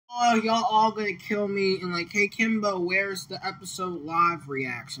Oh, y'all all gonna kill me and like, hey Kimbo, where's the episode live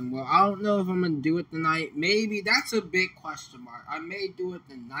reaction? Well, I don't know if I'm gonna do it tonight. Maybe that's a big question mark. I may do it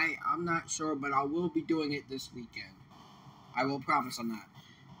tonight. I'm not sure, but I will be doing it this weekend. I will promise on that.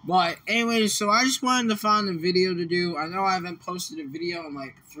 But anyways, so I just wanted to find a video to do. I know I haven't posted a video in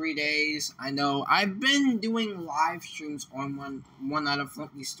like 3 days. I know I've been doing live streams on one out of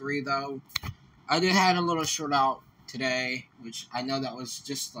these 3 though. I did had a little short out today, which I know that was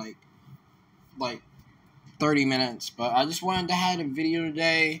just like 30 minutes, but I just wanted to have a video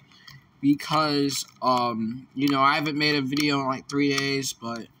today because you know, I haven't made a video in like 3 days,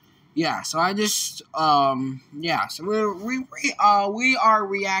 but yeah, so I just yeah, so we are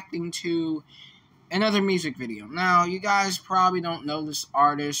reacting to another music video. Now, you guys probably don't know this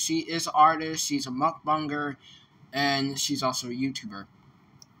artist. She is an artist, she's a mukbanger, and she's also a YouTuber.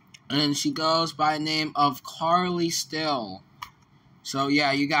 And she goes by the name of Karlee still. So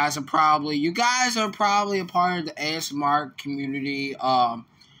yeah, you guys are probably a part of the ASMR community. I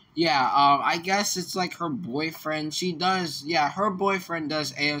guess it's like her boyfriend. Her boyfriend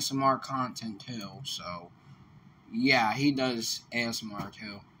does ASMR content too. So yeah, he does ASMR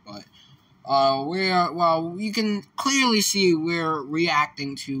too. But you can clearly see we're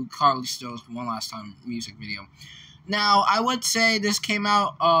reacting to Karlee Still's One Last Time music video. Now, I would say this came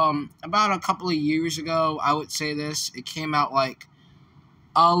out about a couple of years ago. I would say it came out like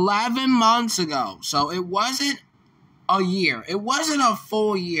 11 months ago. So it wasn't a year. It wasn't a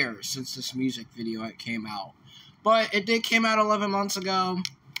full year since this music video came out. But it did came out 11 months ago.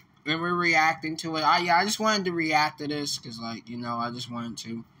 And we're reacting to it. I just wanted to react to this because, like, you know, I just wanted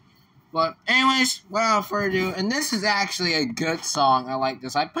to. But anyways, without further ado, and this is actually a good song. I like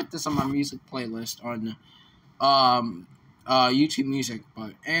this. I put this on my music playlist on YouTube Music.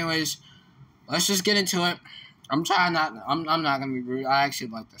 But anyways, let's just get into it. I'm not gonna be rude. I actually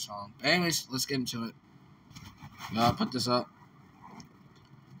like this song. But anyways, let's get into it. I'll put this up.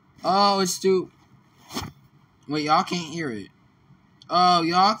 Oh, it's too. Wait, y'all can't hear it. Oh,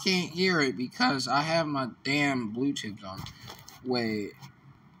 y'all can't hear it because I have my damn Bluetooth on. Wait.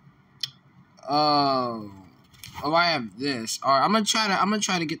 Oh, I have this. All right, I'm gonna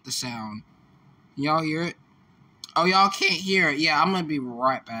try to get the sound. Y'all hear it? Oh, y'all can't hear it. Yeah, I'm gonna be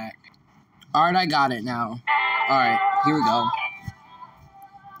right back. All right, I got it now. All right, here we go.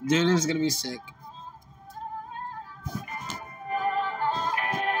 Dude, this is gonna be sick.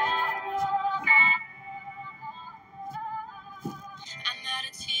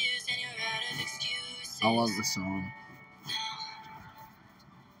 I love this song.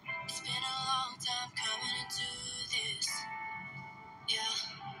 It's been a long time coming into this. Yeah.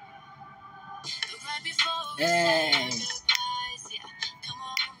 But right before we say goodbyes, yeah, come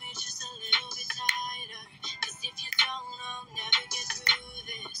on me just a little bit tighter. 'Cause if you don't, I'll never get through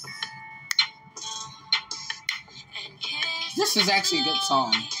this. No. And this is actually a good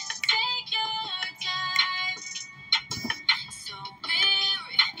song. Take your time. So we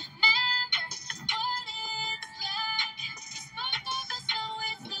remember what it's like. 'Cause both of us know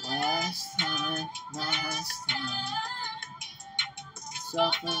it's the last time. So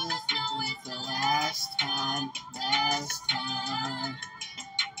both of us know it's the last time.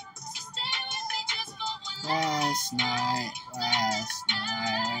 So stay with me just for one last night.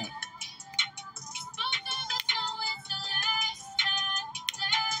 Both of us know it's the last time.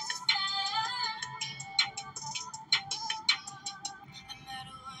 I'm out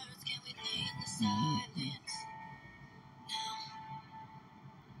of words, can we lay in the silence now?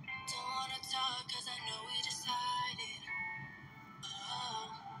 Don't wanna talk 'cause I know we decided. Oh,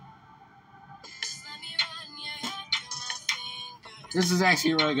 just let me run your head through my fingers. This is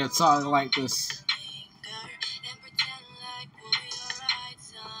actually a really good song. I like this. And pretend like we'll be alright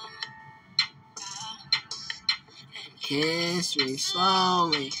somehow. And kiss me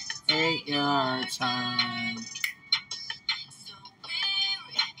slowly, take your time. So we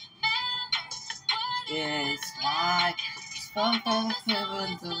remember what it's like. Both of us know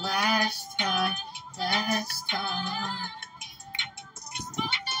it's the last time.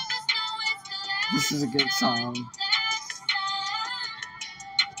 This is a good song.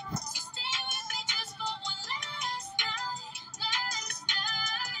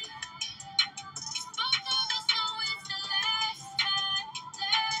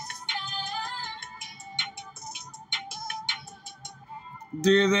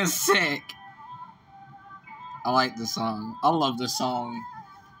 Dude, this is sick. I like this song. I love this song.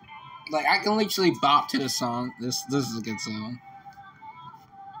 Like, I can literally bop to this song. This is a good song.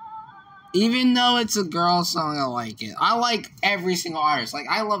 Even though it's a girl song, I like it. I like every single artist. Like,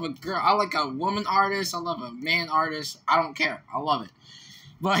 I love a girl. I like a woman artist. I love a man artist. I don't care. I love it.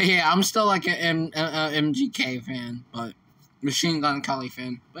 But yeah, I'm still like an MGK fan, but Machine Gun Kelly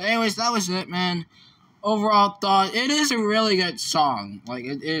fan. But anyways, that was it, man. Overall thought, it is a really good song. Like,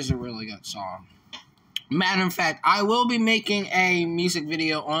 it is a really good song. Matter of fact, I will be making a music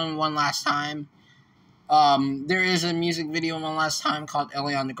video on One Last Time. There is a music video on One Last Time called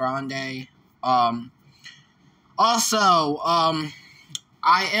Ariana Grande. Also,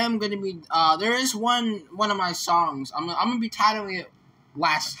 I am going to be, there is one of my songs, I'm going to be titling it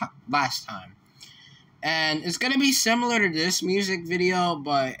Last Time. And it's going to be similar to this music video,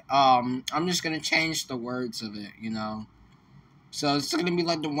 but, I'm just going to change the words of it, you know. So it's going to be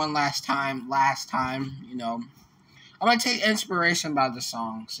like the One Last Time, you know. I'm going to take inspiration by the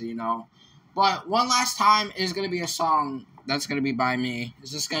song, so, you know. But One Last Time is going to be a song that's going to be by me.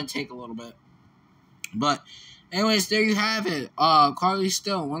 It's just going to take a little bit. But, anyways, there you have it. Karlee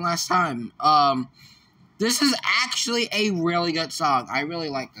Still, One Last Time. This is actually a really good song. I really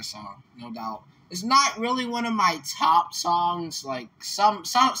like this song, no doubt. It's not really one of my top songs. Like, some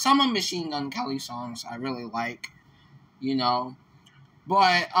of Machine Gun Kelly songs I really like, you know.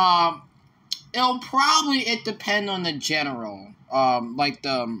 But, it'll probably, depend on the general. Like,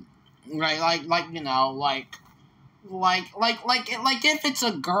 the, right, like, you know, like if it's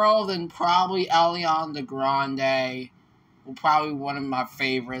a girl, then probably Ariana Grande will probably one of my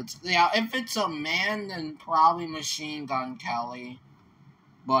favorites. Yeah, if it's a man, then probably Machine Gun Kelly.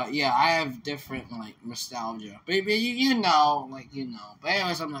 But yeah, I have different like nostalgia. But you know, like you know. But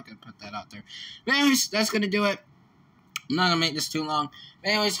anyways, I'm not gonna put that out there. But anyways, that's gonna do it. I'm not gonna make this too long.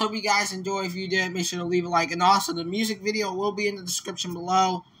 But anyways, hope you guys enjoy. If you did, make sure to leave a like. And also, the music video will be in the description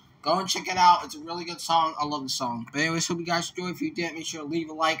below. Go and check it out. It's a really good song. I love the song. But anyways, hope you guys enjoy. If you did, make sure to leave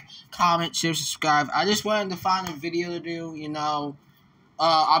a like, comment, share, subscribe. I just wanted to find a video to do, you know.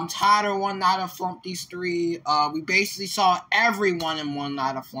 I'm tired of One Night of Flumpty's 3. We basically saw everyone in One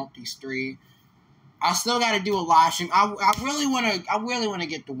Night of Flumpty's 3. I still got to do a live stream. I really want to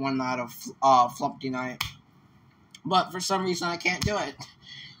get to One Night of Flumpty Night. But for some reason, I can't do it.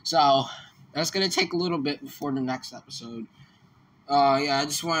 So, that's going to take a little bit before the next episode. Yeah, I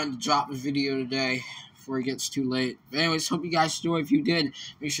just wanted to drop a video today before it gets too late. But anyways, hope you guys enjoy. If you did,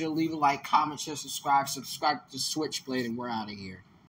 make sure to leave a like, comment, share, subscribe to Switchblade, and we're out of here.